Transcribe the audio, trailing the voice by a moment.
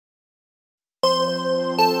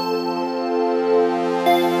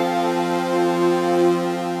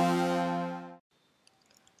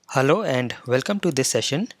Hello and welcome to this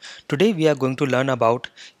session. Today we are going to learn about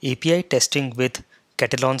API testing with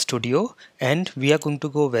Katalon Studio, and we are going to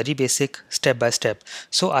go very basic step by step.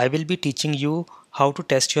 So I will be teaching you how to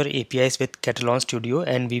test your APIs with Katalon Studio,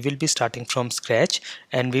 and we will be starting from scratch,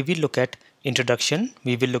 and we will look at introduction.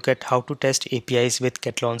 We will look at how to test APIs with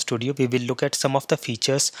Katalon Studio. We will look at some of the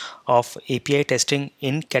features of API testing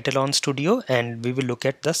in Katalon Studio, and we will look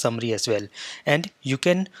at the summary as well. And you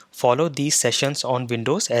can follow these sessions on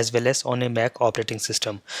Windows as well as on a Mac operating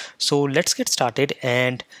system. So let's get started,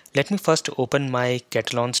 and let me first open my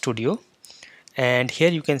Katalon Studio. And here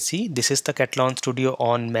you can see this is the Katalon Studio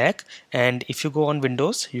on Mac, and if you go on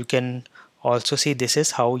Windows you can also see this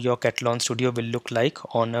is how your Katalon Studio will look like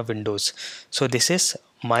on a Windows. So this is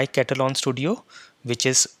my Katalon Studio, which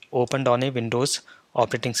is opened on a Windows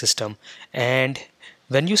operating system. And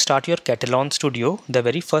when you start your Katalon Studio, the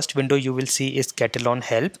very first window you will see is Katalon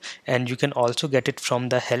Help, and you can also get it from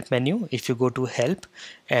the Help menu. If you go to Help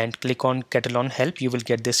and click on Katalon Help, you will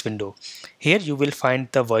get this window. Here you will find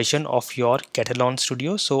the version of your Katalon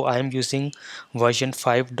Studio. So I am using version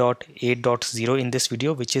 5.8.0 in this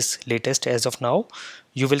video, which is latest as of now.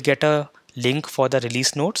 You will get a link for the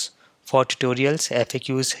release notes, for tutorials,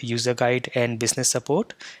 FAQs, user guide, and business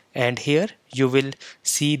support. And here you will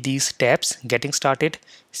see these tabs: getting started,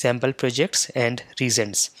 sample projects, and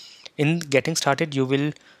reasons. In getting started, you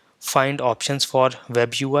will find options for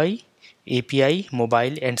web UI, API,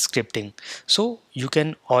 mobile, and scripting. So you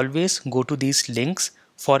can always go to these links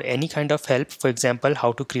for any kind of help. For example,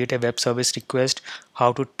 how to create a web service request,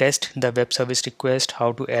 how to test the web service request,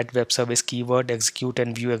 how to add web service keyword, execute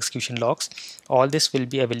and view execution logs. All this will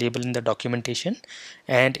be available in the documentation.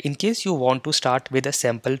 And in case you want to start with a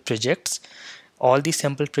sample projects, all these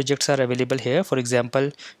sample projects are available here. For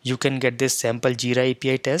example, you can get this sample Jira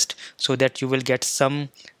API test, so that you will get some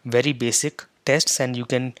very basic tests and you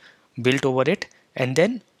can build over it. And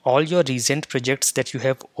then all your recent projects that you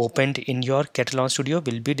have opened in your Katalon Studio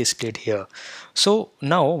will be displayed here. So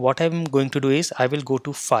now what I'm going to do is I will go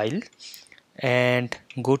to File and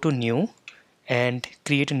go to New and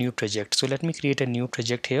create a new project. So let me create a new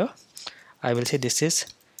project here. I will say this is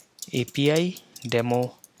API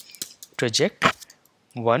demo project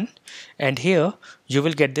 1, and here you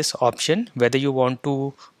will get this option whether you want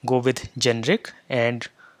to go with generic and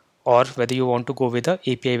or whether you want to go with a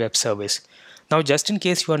API web service. Now just in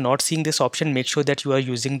case you are not seeing this option, make sure that you are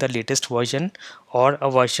using the latest version or a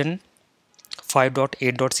version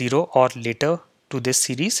 5.8.0 or later to this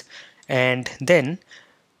series. And then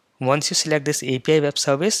once you select this API web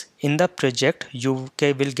service, in the project you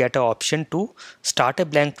will get an option to start a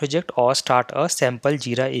blank project or start a sample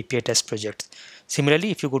Jira API test project.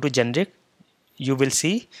 Similarly, if you go to generic, you will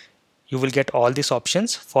see you will get all these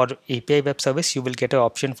options. For API web service, you will get an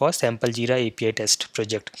option for sample Jira API test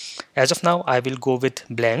project. As of now, I will go with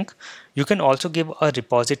blank. You can also give a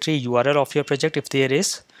repository URL of your project if there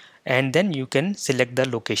is, and then you can select the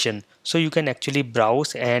location. So you can actually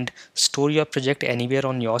browse and store your project anywhere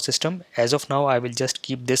on your system. As of now, I will just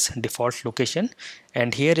keep this default location,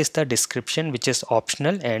 and here is the description, which is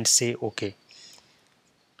optional, and say OK.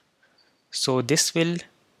 So this will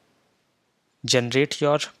generate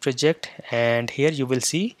your project, and here you will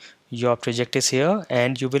see your project is here,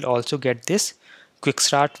 and you will also get this quick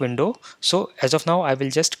start window. So as of now I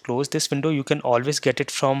will just close this window. You can always get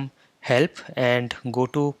it from help and go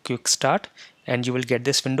to quick start and you will get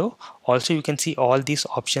this window. Also you can see all these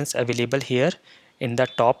options available here in the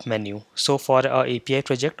top menu. So for our API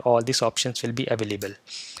project, all these options will be available.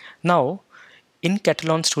 Now in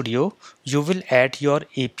Katalon Studio, you will add your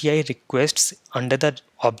API requests under the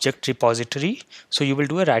object repository. So you will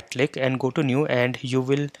do a right click and go to new, and you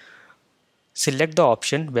will select the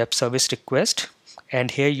option web service request, and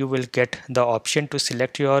here you will get the option to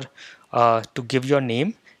select your to give your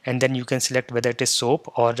name, and then you can select whether it is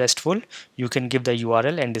SOAP or RESTful. You can give the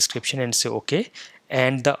URL and description and say OK.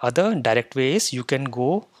 And the other direct way is you can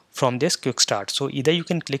go from this quick start. So either you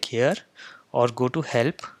can click here or go to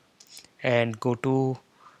help and go to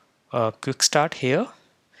quick start here,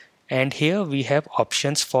 and here we have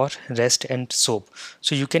options for REST and SOAP.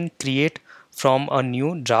 So you can create from a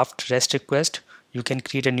new draft REST request, you can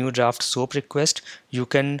create a new draft SOAP request, you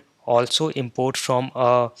can also import from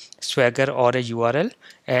a Swagger or a URL,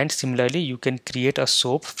 and similarly you can create a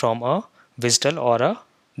SOAP from a WSDL or a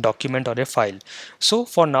document or a file. So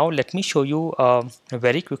for now let me show you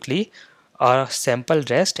very quickly a sample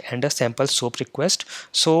REST and a sample SOAP request.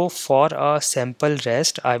 So for a sample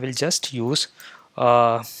REST, I will just use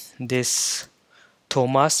this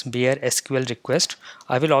Thomas Bear SQL request.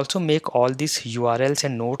 I will also make all these URLs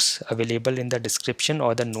and notes available in the description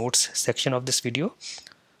or the notes section of this video.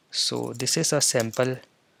 So this is a sample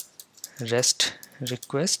REST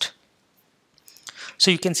request.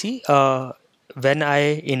 So you can see when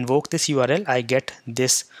I invoke this URL, I get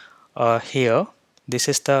this here. This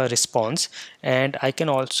is the response, and I can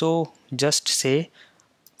also just say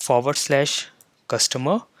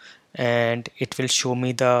 /customer, and it will show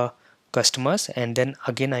me the customers. And then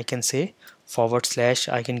again I can say /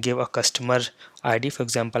 I can give a customer ID. For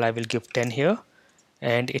example, I will give 10 here,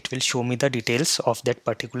 and it will show me the details of that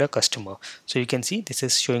particular customer. So you can see this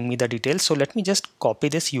is showing me the details. So let me just copy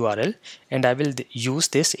this URL, and I will use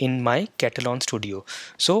this in my Katalon Studio.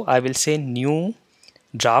 So I will say new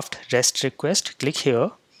draft REST request, click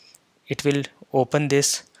here. It will open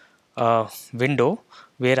this window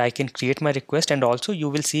where I can create my request, and also you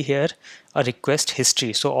will see here a request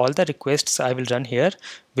history. So all the requests I will run here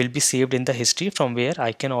will be saved in the history, from where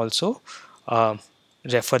I can also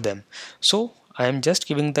refer them. So I am just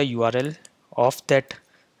giving the URL of that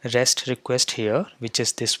REST request here, which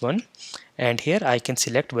is this one, and here I can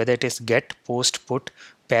select whether it is get, post, put,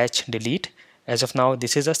 patch, delete. As of now,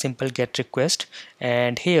 this is a simple get request,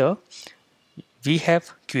 and here we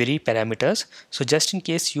have query parameters. So just in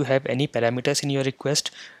case you have any parameters in your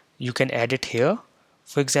request, you can add it here.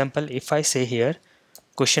 For example, if I say here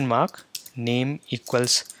question mark name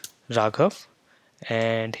equals Raghav,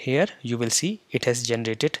 and here you will see it has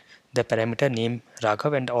generated the parameter name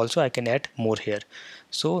Raghav, and also I can add more here.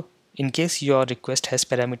 So in case your request has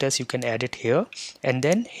parameters, you can add it here. And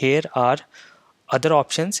then here are other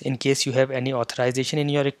options in case you have any authorization in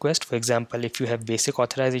your request. For example, if you have basic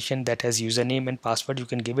authorization that has username and password, you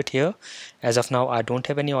can give it here. As of now, I don't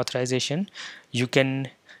have any authorization. You can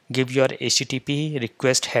give your HTTP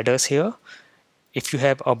request headers here. If you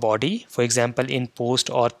have a body, for example, in post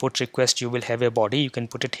or put request, you will have a body, you can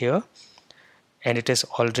put it here. And it is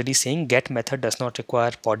already saying get method does not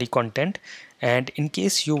require body content. And in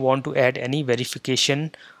case you want to add any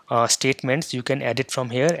verification statements, you can add it from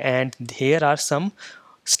here. And here are some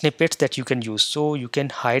snippets that you can use. So you can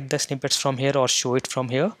hide the snippets from here or show it from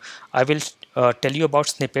here. I will tell you about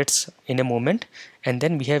snippets in a moment. And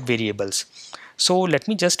then we have variables. So let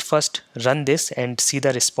me just first run this and see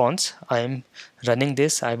the response. I am running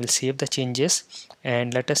this. I will save the changes,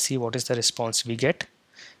 and let us see what is the response we get.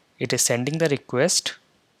 It is sending the request,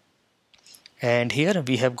 and here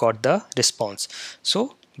we have got the response.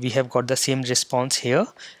 So we have got the same response here,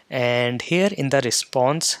 and here in the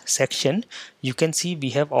response section you can see we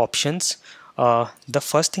have options. The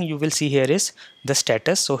first thing you will see here is the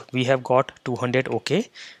status. So we have got 200 OK.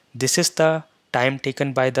 This is the time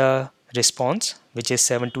taken by the response, which is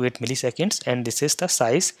 7 to 8 milliseconds, and this is the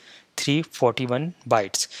size 341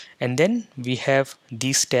 bytes. And then we have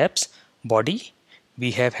these tabs: body,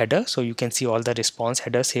 we have header, so you can see all the response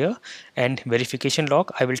headers here, and verification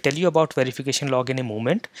log. I will tell you about verification log in a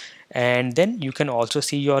moment. And then you can also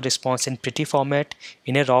see your response in pretty format,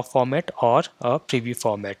 in a raw format, or a preview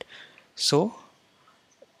format. So,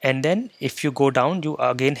 and then if you go down, you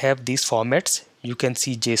again have these formats. You can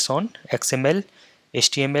see JSON, XML,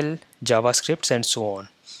 HTML, JavaScripts, and so on.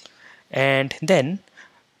 And then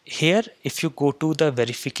here, if you go to the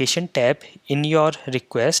verification tab in your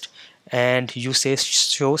request and you say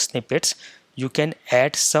show snippets, you can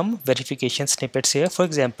add some verification snippets here. For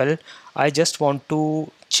example, I just want to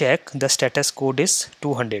check the status code is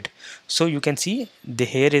 200. So you can see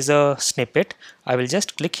here is a snippet. I will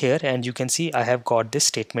just click here, and you can see I have got this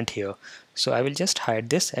statement here. So I will just hide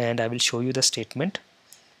this, and I will show you the statement.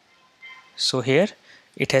 So here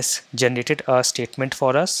it has generated a statement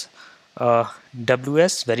for us,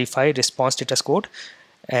 WS verify response status code,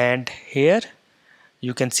 and here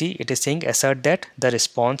you can see it is saying assert that the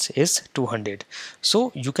response is 200.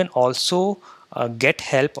 So you can also get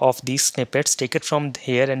help of these snippets, take it from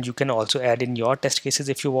here, and you can also add in your test cases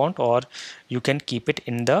if you want, or you can keep it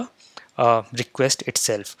in the request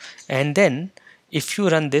itself. And then if you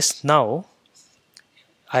run this now,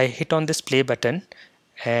 I hit on this play button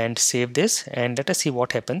and save this, and let us see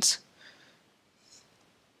what happens.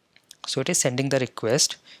 So it is sending the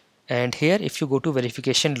request, and here if you go to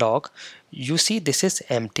verification log, you see this is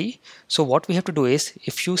empty. So what we have to do is,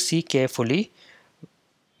 if you see carefully,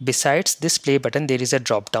 besides this play button there is a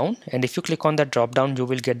drop down, and if you click on that drop down, you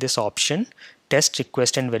will get this option test,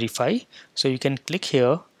 request, and verify. So you can click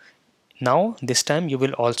here. Now this time you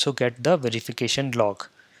will also get the verification log.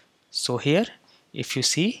 So here if you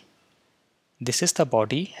see, this is the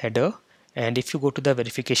body header, and if you go to the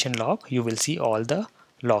verification log, you will see all the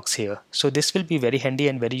logs here. So this will be very handy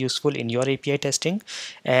and very useful in your API testing.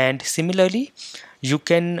 And similarly, you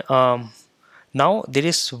can now there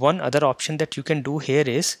is one other option that you can do here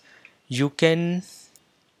is, you can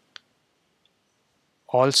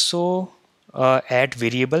also add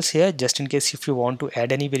variables here, just in case if you want to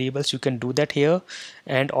add any variables you can do that here.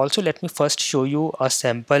 And also let me first show you a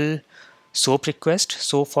sample SOAP request.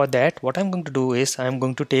 So for that what I'm going to do is I'm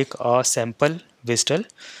going to take a sample WSDL.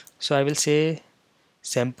 So I will say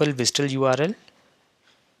sample WSDL URL.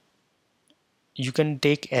 You can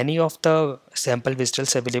take any of the sample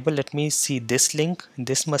WSDLs available. Let me see this link.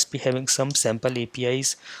 This must be having some sample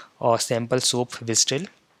APIs or sample SOAP WSDL.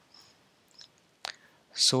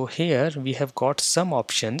 So here we have got some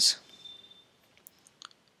options.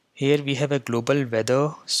 Here we have a global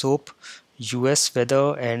weather SOAP, US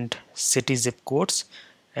weather and city zip codes,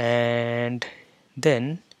 and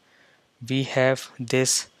then we have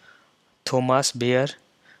this Thomas Bear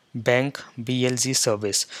bank BLZ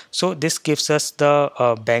service. So this gives us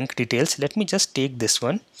the bank details. Let me just take this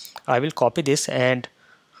one. I will copy this and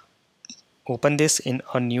open this in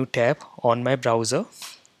a new tab on my browser.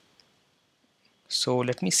 So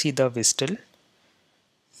let me see the WSDL.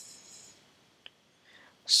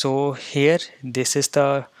 So here this is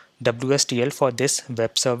the WSDL for this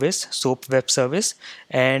web service, SOAP web service,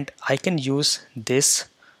 and I can use this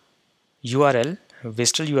URL,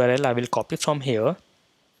 WSDL URL. I will copy from here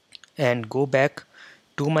and go back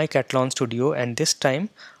to my Katalon Studio, and this time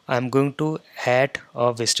I'm going to add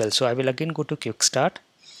a WSDL. So I will again go to Quick Start,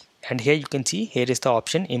 and here you can see here is the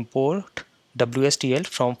option import WSDL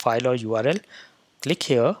from file or URL. Click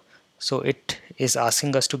here. So it is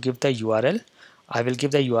asking us to give the URL. I will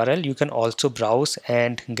give the URL. You can also browse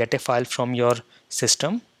and get a file from your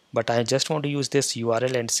system, but I just want to use this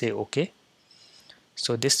URL and say OK.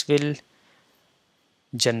 So this will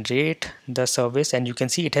generate the service, and you can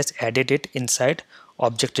see it has added it inside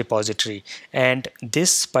object repository, and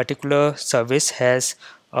this particular service has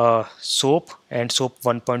SOAP and SOAP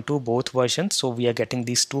 1.2 both versions. So we are getting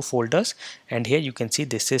these two folders, and here you can see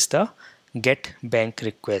this is the get bank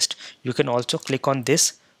request. You can also click on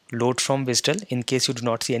this load from WSDL in case you do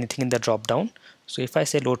not see anything in the drop down. So if I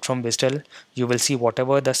say load from WSDL, you will see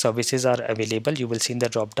whatever the services are available, you will see in the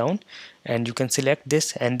drop down, and you can select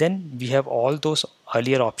this, and then we have all those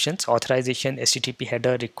earlier options: authorization, HTTP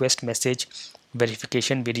header, request message,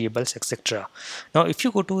 verification, variables, etc. Now if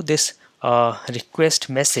you go to this request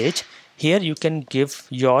message, here you can give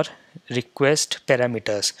your request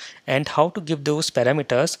parameters, and how to give those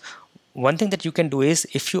parameters. One thing that you can do is,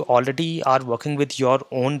 if you already are working with your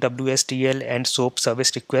own WSDL and SOAP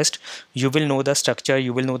service request, you will know the structure,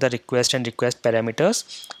 you will know the request and request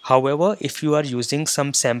parameters. However, if you are using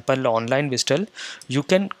some sample online WSDL, you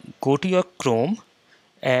can go to your Chrome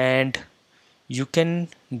and you can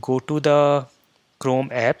go to the Chrome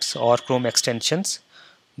apps or Chrome extensions,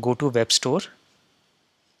 go to Web Store,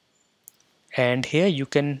 and here you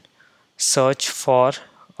can search for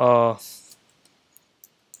a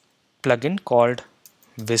plugin called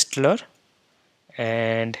WSDLer,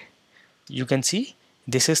 and you can see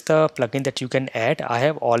this is the plugin that you can add. I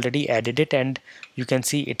have already added it, and you can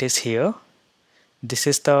see it is here. This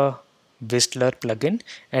is the WSDLer plugin,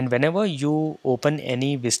 and whenever you open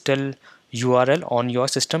any WSDL URL on your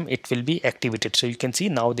system, it will be activated. So you can see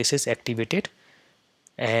now this is activated,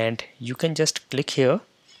 and you can just click here.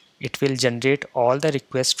 It will generate all the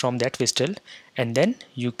requests from that WSDL, and then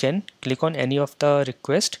you can click on any of the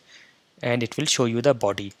request and it will show you the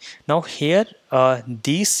body. Now here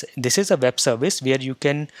this is a web service where you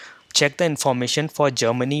can check the information for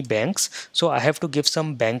Germany banks. So I have to give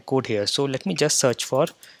some bank code here. So let me just search for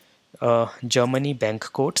Germany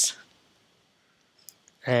bank codes,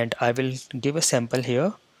 and I will give a sample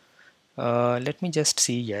here. Let me just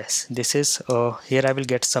see. Yes, this is here I will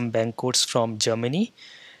get some bank codes from Germany,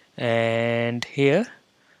 and here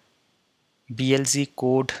BLZ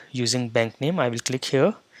code using bank name. I will click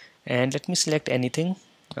here and let me select anything.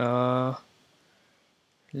 Let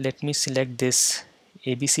me select this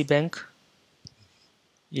ABC Bank,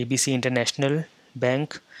 ABC International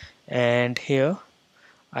Bank, and here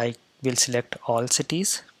I will select all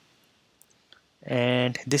cities,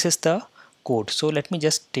 and this is the code. So let me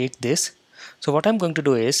just take this. So what I'm going to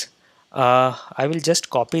do is I will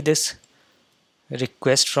just copy this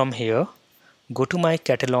request from here, go to my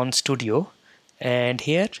Katalon Studio, and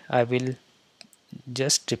here I will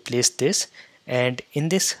just replace this, and in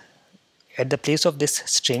this, at the place of this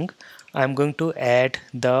string, I'm going to add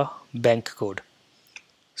the bank code.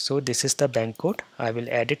 So this is the bank code. I will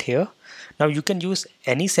add it here. Now you can use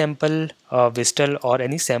any sample WSDL or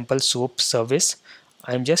any sample SOAP service.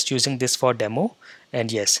 I'm just using this for demo,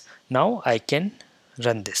 and yes, now I can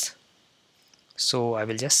run this. So I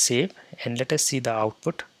will just save and let us see the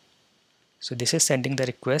output. So this is sending the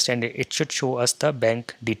request, and it should show us the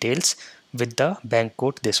bank details with the bank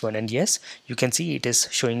code, this one. And yes, you can see it is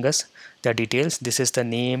showing us the details. This is the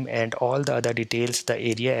name and all the other details, the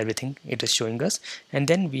area, everything it is showing us. And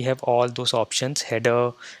then we have all those options,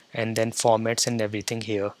 header and then formats and everything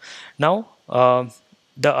here. Now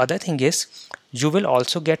the other thing is, you will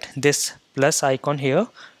also get this plus icon here.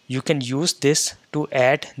 You can use this to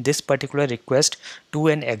add this particular request to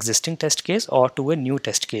an existing test case or to a new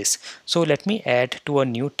test case. So let me add to a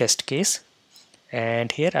new test case,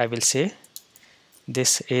 and here I will say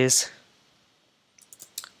this is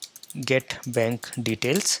get bank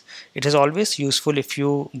details. It is always useful if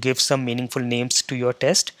you give some meaningful names to your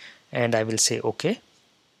test, and I will say OK.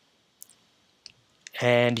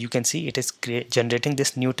 And you can see it is generating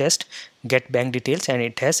this new test, get bank details, and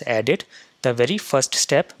it has added the very first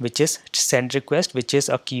step, which is send request, which is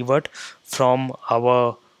a keyword from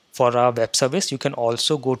our for our web service. You can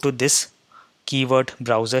also go to this keyword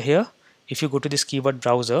browser here. If you go to this keyword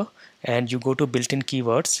browser and you go to built-in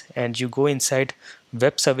keywords and you go inside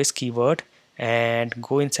web service keyword and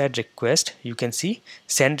go inside request, you can see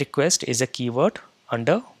send request is a keyword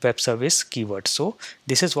under web service keyword. So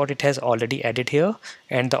this is what it has already added here,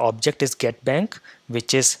 and the object is get bank,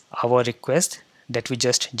 which is our request that we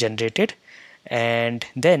just generated. And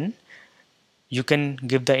then you can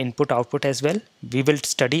give the input output as well. We will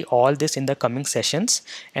study all this in the coming sessions.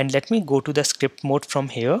 And let me go to the script mode from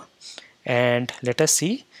here and let us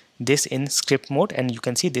see this in script mode. And you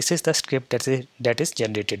can see this is the script that is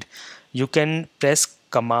generated. You can press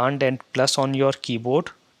command and plus on your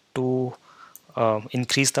keyboard to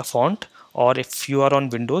increase the font, or if you are on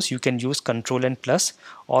Windows you can use Control and plus.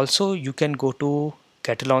 Also you can go to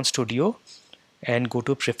Katalon Studio and go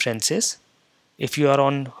to preferences. If you are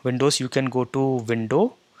on Windows you can go to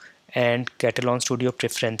Window and Katalon Studio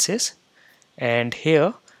preferences, and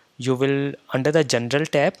here you will under the general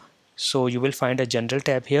tab, so you will find a general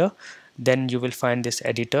tab here. Then you will find this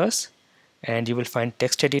editors and you will find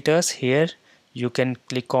text editors. Here you can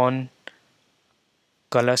click on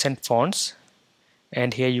colors and fonts,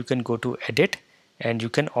 and here you can go to edit and you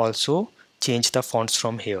can also change the fonts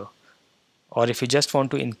from here. Or if you just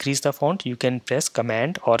want to increase the font, you can press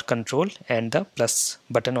command or control and the plus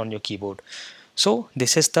button on your keyboard. So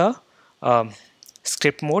this is the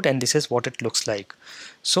script mode, and this is what it looks like.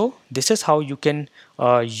 So this is how you can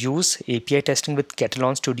use API testing with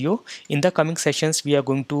Katalon Studio. In the coming sessions we are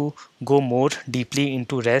going to go more deeply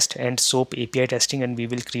into REST and SOAP API testing, and we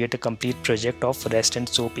will create a complete project of REST and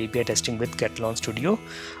SOAP API testing with Katalon Studio.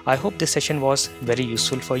 I hope this session was very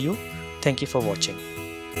useful for you. Thank you for watching.